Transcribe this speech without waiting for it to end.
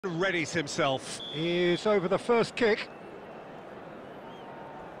Readies himself. He's over the first kick.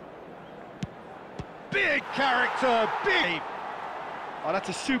 Big character, big! Oh, that's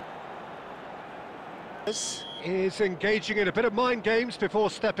a super. Is engaging in a bit of mind games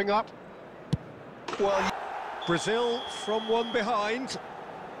before stepping up. Well, Brazil from one behind.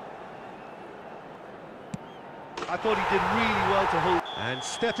 I thought he did really well to hold. And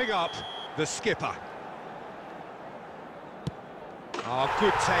stepping up, the skipper. Oh,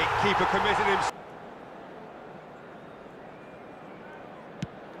 good take. Keeper committed himself.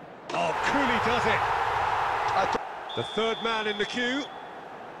 Oh, Cooley does it. The third man in the queue.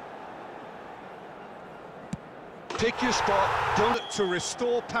 Pick your spot. Don't To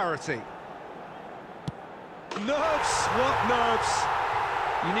restore parity. Nerves, what nerves?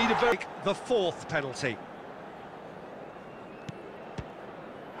 You need a very. The fourth penalty.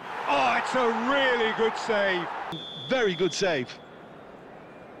 Oh, it's a really good save. Very good save.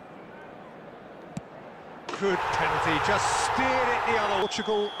 Good penalty, just steered it the other.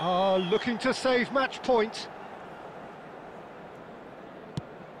 Portugal are looking to save match point.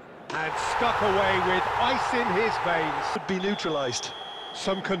 And stuck away with ice in his veins. Could be neutralised.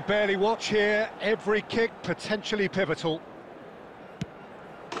 Some can barely watch here, every kick potentially pivotal.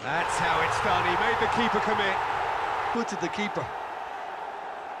 That's how it's done, he made the keeper commit. Good to the keeper.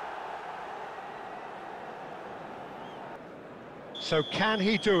 So can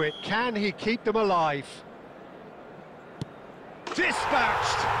he do it? Can he keep them alive?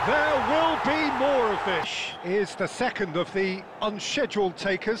 Dispatched! There will be more of this. Is the second of the unscheduled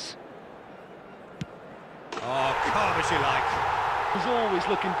takers. Oh, calm as you like. He's always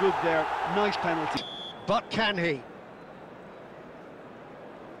looking good there. Nice penalty. But can he?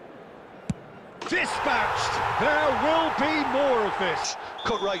 Dispatched! There will be more of this.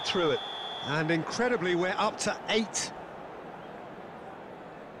 Cut right through it. And incredibly, we're up to 8.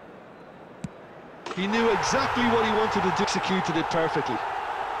 He knew exactly what he wanted to do, executed it perfectly.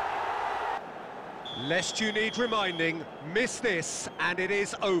 Lest you need reminding, miss this and it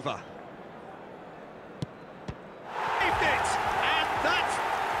is over. Saved it! And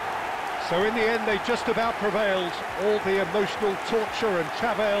that's... So in the end they just about prevailed. All the emotional torture and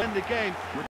travail in the game.